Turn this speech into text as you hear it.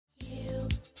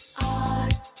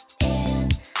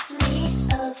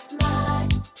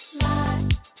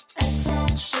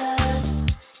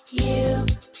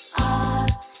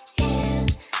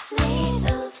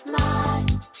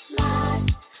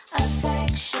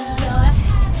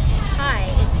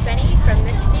from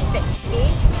Miss Fit TV,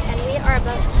 and we are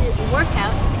about to work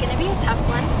out. It's going to be a tough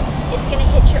one. It's going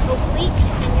to hit your obliques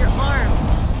and your arms.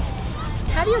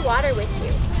 Have your water with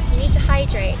you. You need to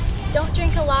hydrate. Don't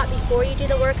drink a lot before you do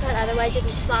the workout, otherwise you'll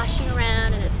be sloshing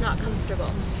around and it's not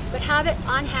comfortable. But have it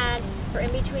on hand for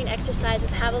in between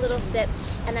exercises, have a little sip,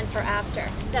 and then for after.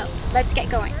 So let's get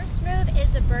going. First move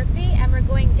is a burpee, and we're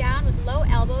going down with low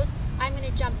elbows. I'm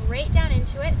going to jump right down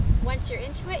into it. Once you're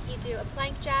into it, you do a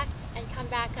plank jack and come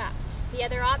back up. The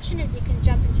other option is you can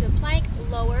jump into a plank,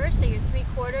 lower, so you're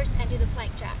 3/4, and do the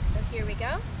plank jack. So here we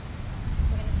go.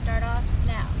 We're going to start off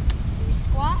now. So you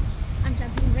squat. I'm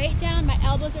jumping right down, my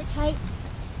elbows are tight.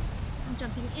 I'm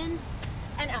jumping in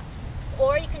and up.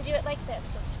 Or you can do it like this.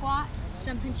 So squat,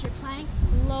 jump into your plank,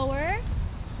 lower,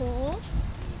 hold,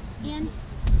 in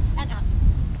and up.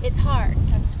 It's hard.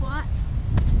 So squat,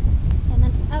 and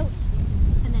then out,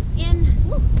 and then in,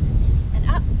 woo, and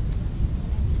up,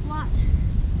 and then squat,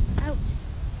 out,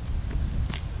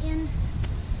 in,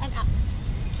 and up.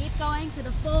 Keep going for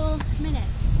the full minute.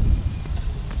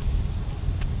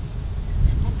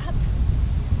 And up.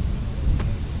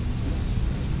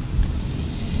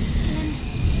 In,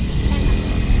 and up.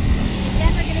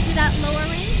 Again, we're going to do that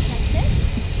lowering like this.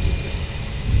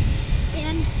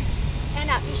 In, and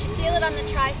up. You should feel it on the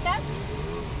tricep.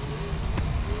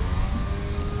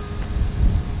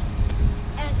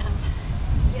 And up.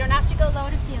 You don't have to go low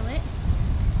to feel it.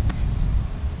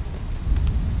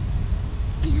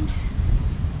 In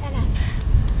and up.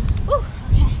 Woo,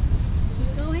 okay.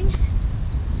 Keep going.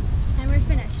 And we're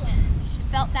finished. You should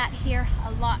have felt that here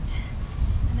a lot.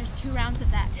 And there's 2 rounds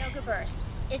of that. Yoga burst.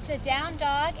 It's a down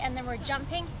dog, and then we're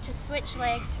jumping to switch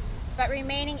legs, but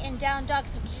remaining in down dog,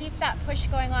 so keep that push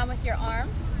going on with your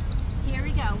arms. Here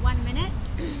we go, 1 minute.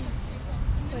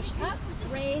 Push up,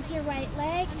 raise your right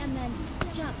leg, and then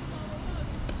jump,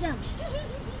 jump,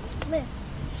 lift.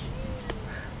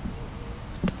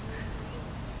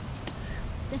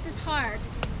 This is hard.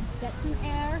 Get some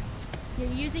air. You're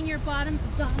using your bottom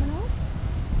abdominals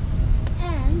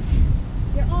and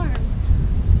your arms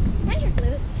and your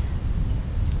glutes.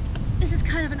 This is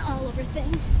kind of an all-over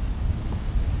thing.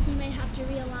 You may have to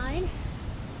realign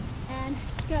and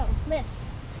go. Lift.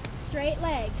 Straight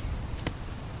leg.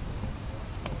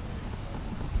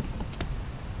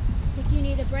 If you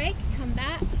need a break, come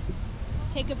back.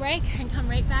 Take a break and come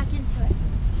right back into it.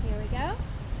 Here we go.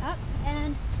 Up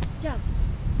and jump.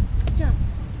 Jump.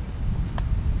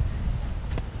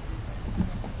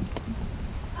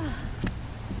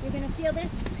 You're going to feel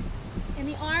this in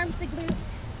the arms, the glutes,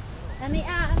 and the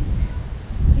abs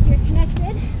if you're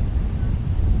connected.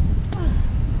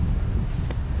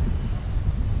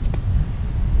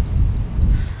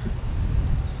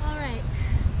 All right.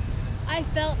 I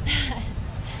felt that.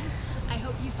 I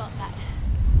hope you felt that.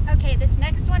 Okay, this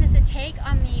next one is a take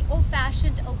on the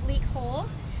old-fashioned oblique hold.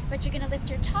 But you're going to lift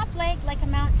your top leg like a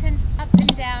mountain, up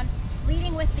and down,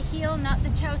 leading with the heel, not the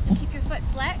toe, so keep your foot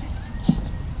flexed.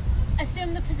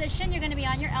 Assume the position, you're going to be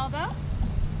on your elbow.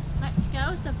 Let's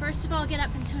go. So first of all, get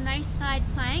up into a nice side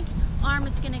plank. Arm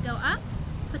is going to go up,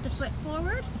 put the foot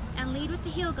forward, and lead with the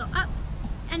heel, go up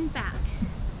and back,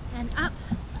 and up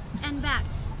and back.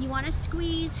 You want to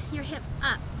squeeze your hips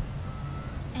up,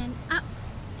 and up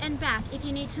and back. If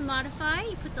you need to modify,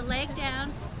 you put the leg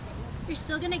down. You're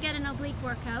still going to get an oblique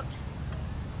workout,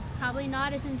 probably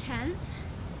not as intense.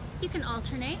 You can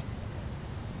alternate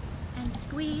and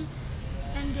squeeze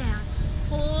and down.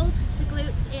 Hold the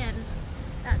glutes in.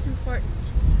 That's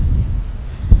important.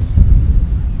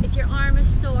 If your arm is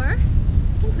sore,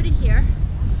 you can put it here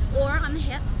or on the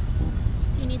hip.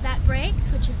 If you need that break,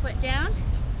 put your foot down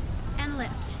and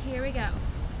lift. Here we go.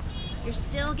 You're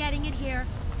still getting it here.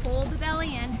 Hold the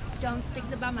belly in. Don't stick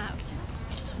the bum out.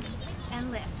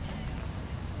 And lift.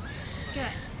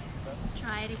 Good.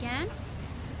 Try it again.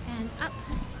 And up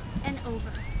and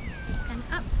over. And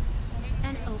up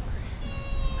and over.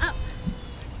 Up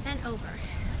and over.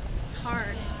 It's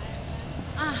hard.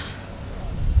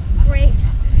 Great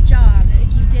job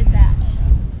if you did that.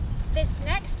 This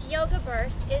next yoga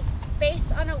burst is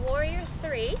based on a warrior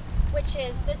 3, which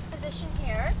is this position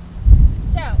here.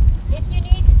 So if you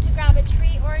need to grab a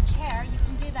tree or a chair, you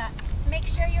can do that. Make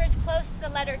sure you're as close to the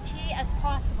letter T as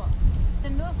possible. The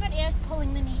movement is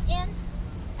pulling the knee in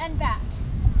and back,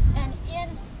 and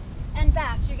in and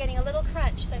back. You're getting a little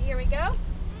crunch, so here we go.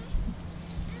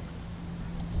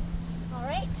 All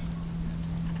right.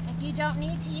 If you don't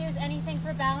need to use anything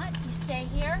for balance, you stay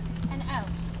here and out,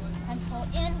 and pull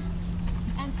in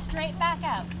and straight back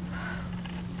out.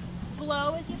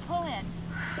 Blow as you pull in,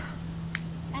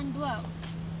 and blow,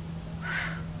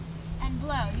 and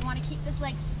blow. You want to keep this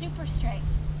leg super straight,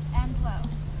 and blow.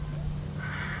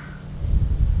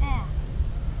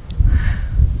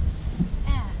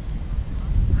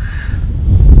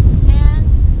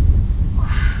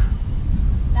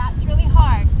 That's really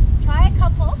hard. Try a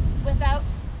couple without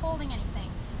holding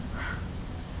anything.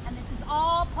 And this is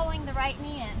all pulling the right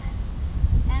knee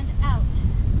in and out.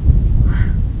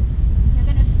 You're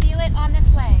going to feel it on this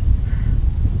leg.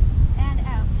 And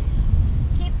out.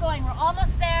 Keep going. We're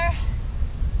almost there.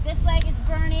 This leg is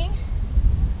burning.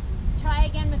 Try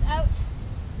again without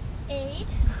aid.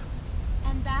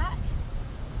 And back.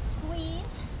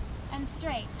 Squeeze and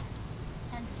straight.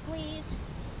 And squeeze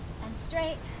and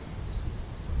straight.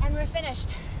 And we're finished.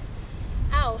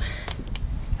 Ow.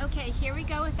 Okay, here we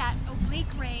go with that oblique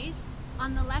raise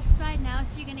on the left side now.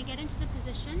 So you're going to get into the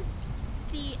position.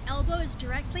 The elbow is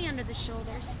directly under the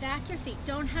shoulder. Stack your feet.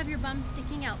 Don't have your bum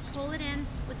sticking out. Pull it in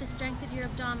with the strength of your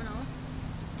abdominals.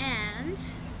 And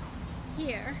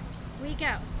here we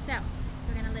go. So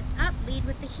we're going to lift up, lead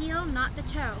with the heel, not the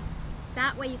toe.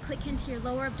 That way you click into your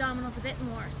lower abdominals a bit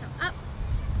more. So up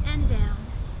and down.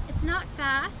 It's not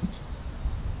fast.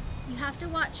 You have to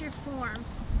watch your form.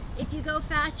 If you go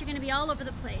fast, you're going to be all over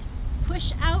the place.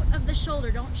 Push out of the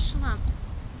shoulder. Don't slump.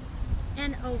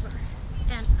 And over.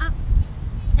 And up.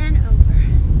 And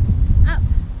over. Up.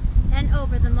 And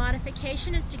over. The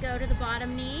modification is to go to the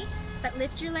bottom knee, but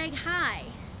lift your leg high.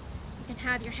 You can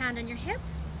have your hand on your hip,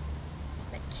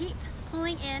 but keep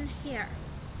pulling in here.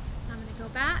 I'm going to go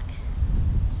back.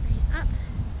 Raise up.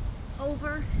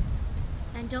 Over.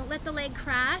 And don't let the leg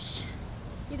crash.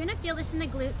 You're going to feel this in the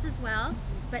glutes as well,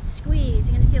 but squeeze.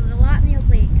 You're going to feel it a lot in the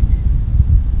obliques.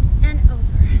 And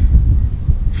over.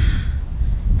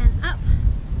 And up.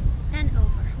 And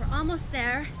over. We're almost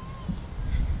there.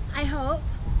 I hope.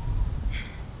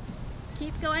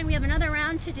 Keep going. We have another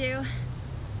round to do.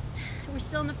 We're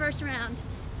still in the first round.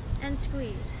 And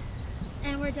squeeze.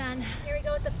 And we're done. Here we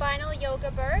go with the final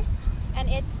yoga burst. And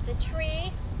it's the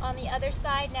tree on the other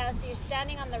side now. So you're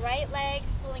standing on the right leg,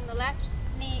 pulling the left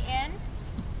knee in.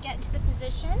 Get into the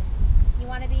position. You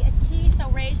want to be a T,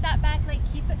 so raise that back leg,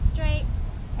 keep it straight,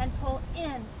 and pull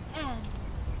in, and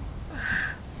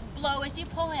blow as you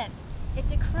pull in.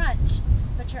 It's a crunch,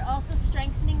 but you're also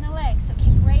strengthening the leg, so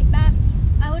kick right back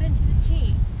out into the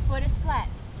T. Foot is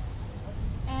flexed.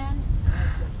 And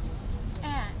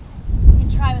you can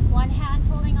try with one hand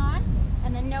holding on,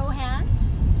 and then no hands.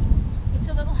 It's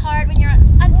a little hard when you're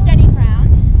on unsteady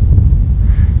ground.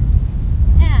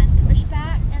 And push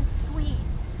back and squeeze.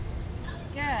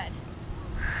 Good.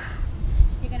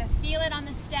 You're going to feel it on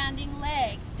the standing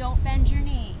leg. Don't bend your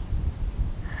knee.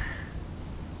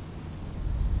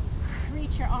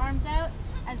 Reach your arms out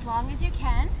as long as you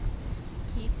can.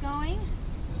 Keep going.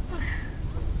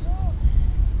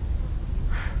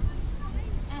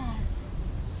 And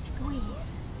squeeze.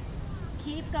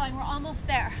 Keep going. We're almost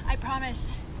there. I promise.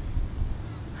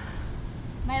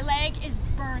 My leg is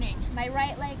burning. My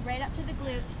right leg right up to the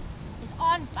glute is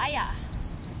on fire.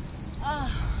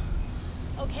 Oh,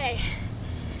 okay,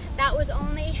 that was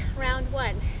only round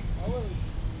one.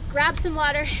 Grab some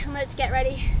water and let's get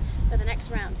ready for the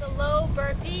next round. It's the low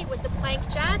burpee with the plank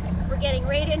jack. We're getting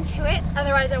right into it,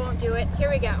 otherwise I won't do it. Here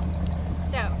we go.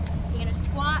 So, you're gonna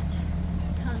squat,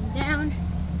 come down,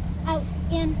 out,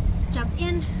 in, jump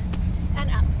in,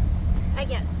 and up.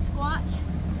 Again, squat.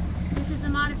 This is the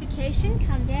modification.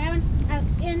 Come down, out,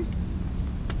 in.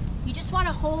 You just want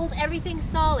to hold everything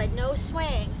solid, no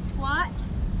swaying. Squat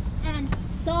and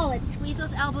solid. Squeeze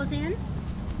those elbows in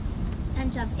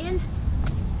and jump in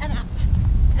and up.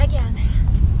 Again.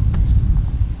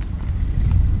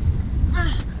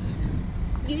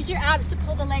 Use your abs to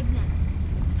pull the legs in.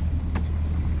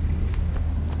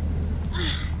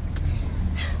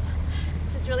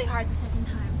 This is really hard the second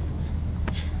time.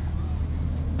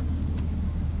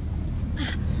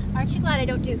 Aren't you glad I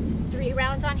don't do 3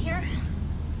 rounds on here?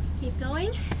 Keep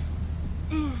going.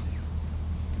 And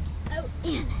out,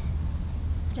 in.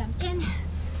 Jump in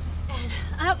and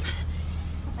up.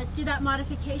 Let's do that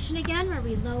modification again where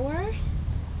we lower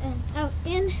and out,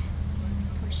 in,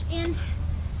 push in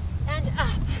and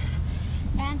up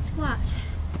and squat.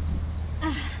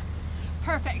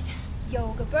 Perfect.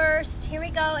 Yoga burst. Here we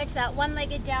go into that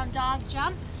one-legged down dog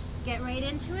jump. Get right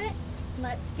into it.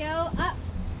 Let's go up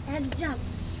and jump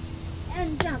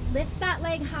and jump. Lift that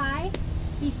leg high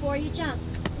before you jump.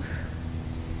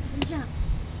 And jump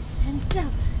and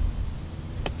jump.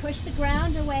 Push the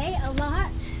ground away a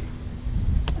lot.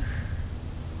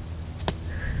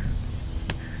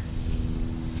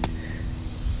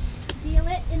 Feel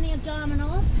it in the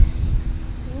abdominals.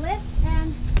 Lift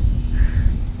and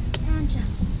jump.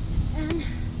 And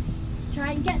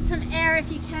try and get some air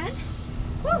if you can.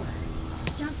 Woo.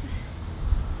 Jump.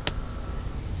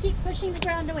 Keep pushing. pushing the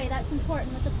ground away. That's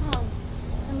important with the palms.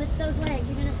 And lift those legs.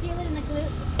 You're going to feel it in the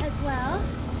glutes as well.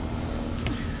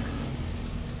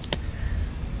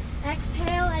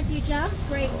 Exhale as you jump.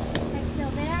 Great.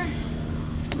 Exhale there.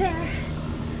 There.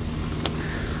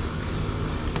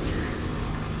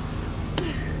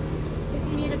 If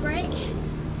you need a break, you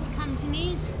come to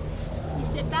knees, you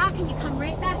sit back, and you come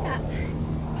right back up.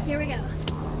 Here we go.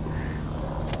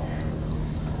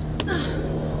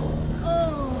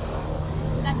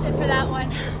 Oh, that's it for that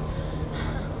one.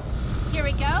 Here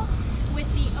we go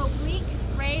with the oblique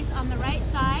raise on the right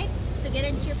side. So get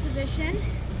into your position,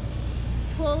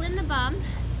 pull in the bum,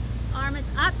 arm is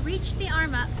up, reach the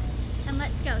arm up, and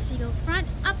let's go. So you go front,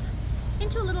 up,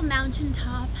 into a little mountain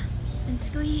top, and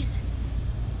squeeze.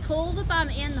 Pull the bum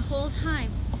in the whole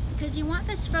time because you want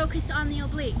this focused on the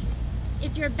oblique.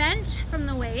 If you're bent from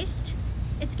the waist,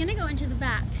 it's gonna go into the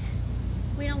back.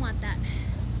 We don't want that.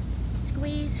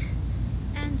 Squeeze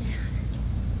and down.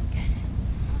 Good.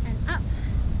 And up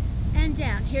and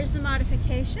down. Here's the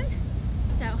modification.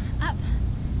 So up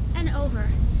and over.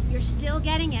 You're still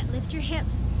getting it. Lift your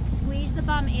hips, squeeze the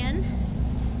bum in,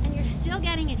 and you're still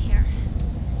getting it here.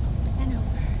 And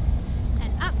over.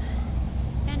 And up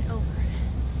and over.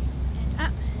 And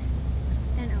up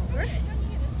and over.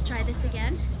 Let's try this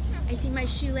again. I see my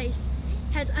shoelace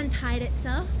has untied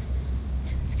itself.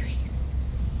 And squeeze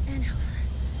and over.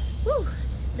 Woo!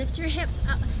 Lift your hips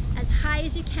up as high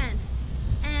as you can.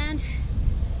 And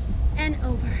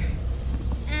over.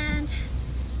 And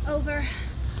over.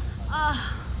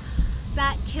 Oh,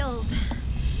 that kills.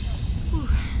 Whew.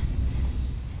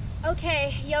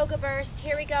 Okay, yoga burst.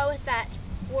 Here we go with that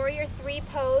warrior 3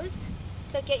 pose.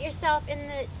 So get yourself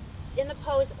in the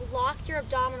pose. Lock your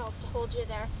abdominals to hold you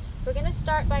there. We're going to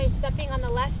start by stepping on the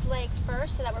left leg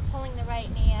first so that we're pulling the right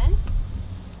knee in.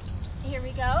 Here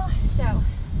we go. So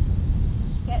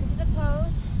get into the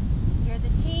pose. You're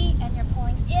the T and you're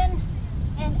pulling in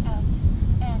and out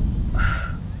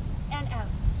and out.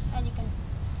 And you can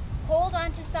hold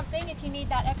on to something if you need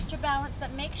that extra balance,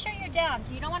 but make sure you're down.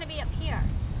 You don't want to be up here.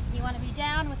 You want to be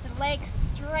down with the legs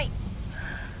straight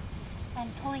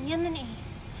and pulling in the knee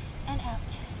and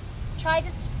out. Try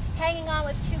just hanging on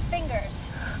with 2 fingers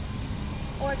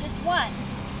or just 1.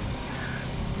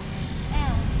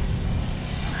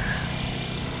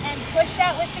 And push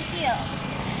out with the heel.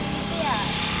 Squeeze the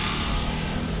abs.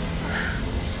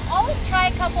 Always try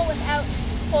a couple without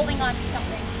holding on to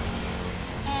something.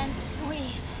 And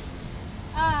squeeze.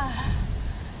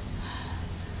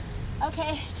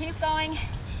 Okay, keep going.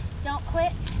 Don't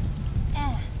quit.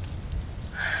 And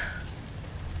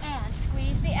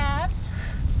squeeze the abs.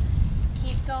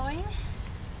 Keep going.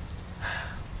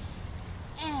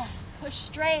 And push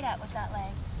straight out with that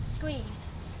leg. Squeeze.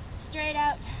 Straight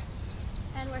out.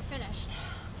 And we're finished.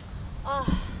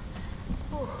 Oh.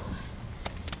 Whew.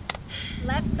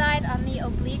 Left side on the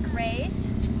oblique raise.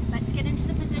 Let's get into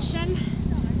the position.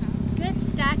 Good.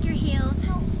 Stack your heels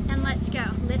and let's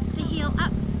go. Lift the heel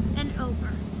up and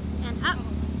over and up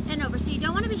and over. So you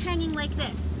don't want to be hanging like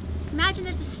this. Imagine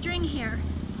there's a string here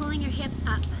pulling your hip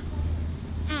up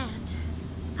and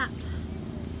up.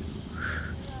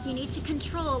 You need to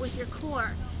control with your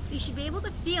core. You should be able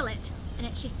to feel it, and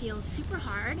it should feel super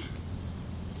hard.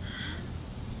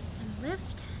 And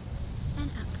lift and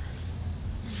up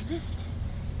and lift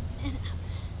and up.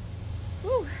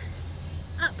 Woo.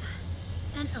 Up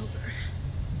and over.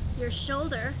 Your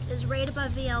shoulder is right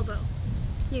above the elbow.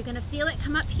 You're going to feel it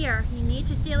come up here. You need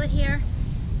to feel it here.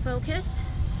 Focus.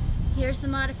 Here's the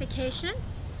modification.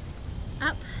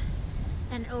 Up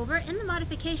and over. In the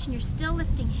modification, you're still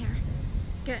lifting here.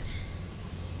 Good.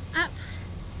 Up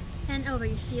and over.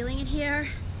 You're feeling it here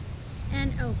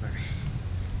and over.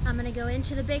 I'm going to go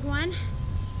into the big one.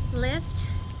 Lift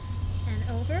and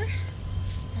over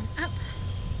and up.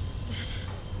 Good.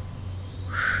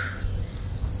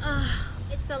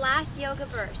 It's the last yoga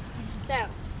burst. So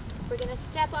we're going to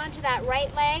step onto that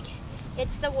right leg.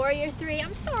 It's the warrior 3.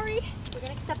 I'm sorry. We're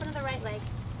going to step onto the right leg.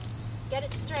 Get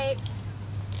it straight.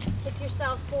 Tip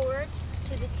yourself forward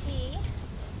to the T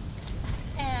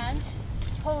and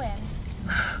pull in.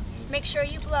 Make sure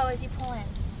you blow as you pull in.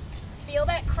 Feel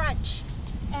that crunch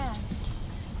and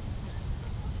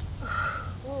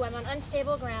ooh, I'm on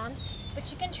unstable ground, but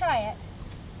you can try it.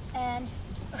 And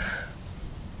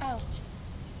out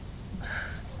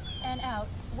and out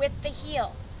with the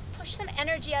heel. Push some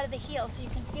energy out of the heel so you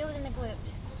can feel it in the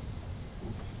glute.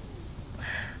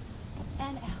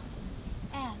 And out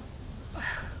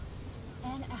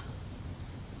and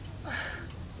out.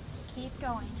 Keep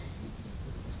going.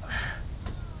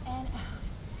 And out.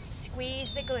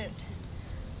 Squeeze the glute.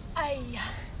 Ay.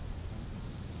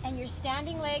 And your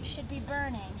standing leg should be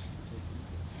burning.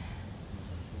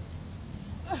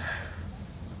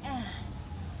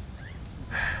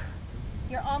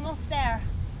 You're almost there.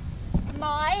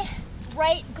 My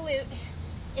right glute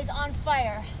is on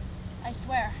fire, I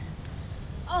swear.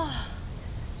 Oh,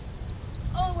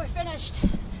 we're finished.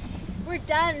 We're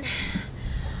done.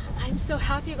 I'm so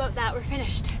happy about that. We're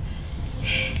finished.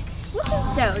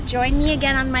 So join me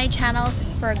again on my channels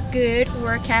for a good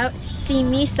workout. See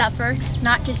me suffer. It's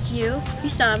not just you. You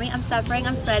saw me. I'm suffering.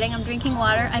 I'm sweating. I'm drinking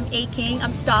water. I'm aching.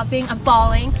 I'm stopping. I'm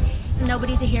falling.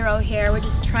 Nobody's a hero here. We're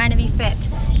just trying to be fit.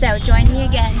 So join me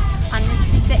again on Miss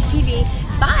Fit TV.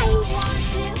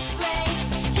 Bye.